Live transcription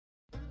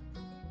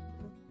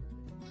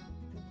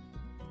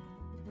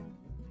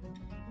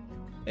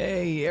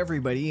Hey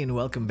everybody, and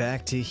welcome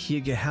back to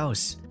Hugo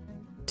House.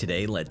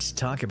 Today let's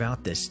talk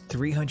about this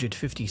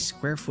 350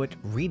 square foot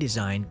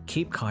redesigned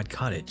Cape Cod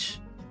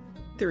Cottage.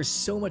 There is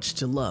so much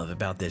to love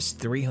about this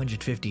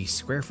 350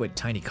 square foot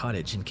tiny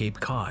cottage in Cape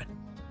Cod.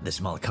 The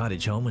small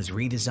cottage home was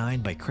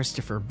redesigned by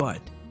Christopher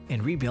Butt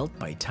and rebuilt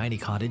by Tiny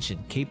Cottage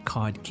and Cape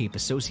Cod Cape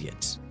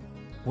Associates.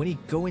 When you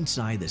go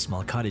inside the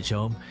small cottage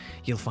home,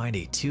 you'll find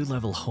a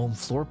two-level home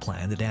floor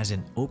plan that has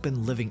an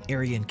open living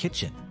area and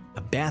kitchen,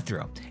 a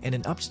bathroom, and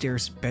an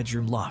upstairs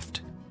bedroom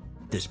loft.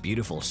 This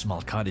beautiful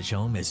small cottage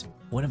home is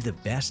one of the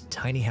best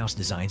tiny house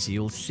designs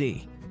you'll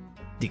see.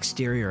 The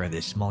exterior of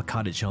this small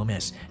cottage home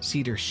has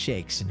cedar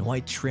shakes and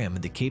white trim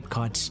in the Cape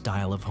Cod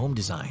style of home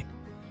design,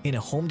 in a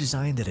home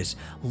design that is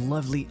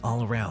lovely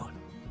all around.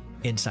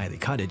 Inside the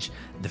cottage,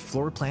 the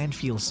floor plan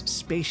feels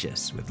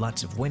spacious with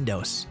lots of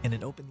windows and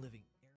an open living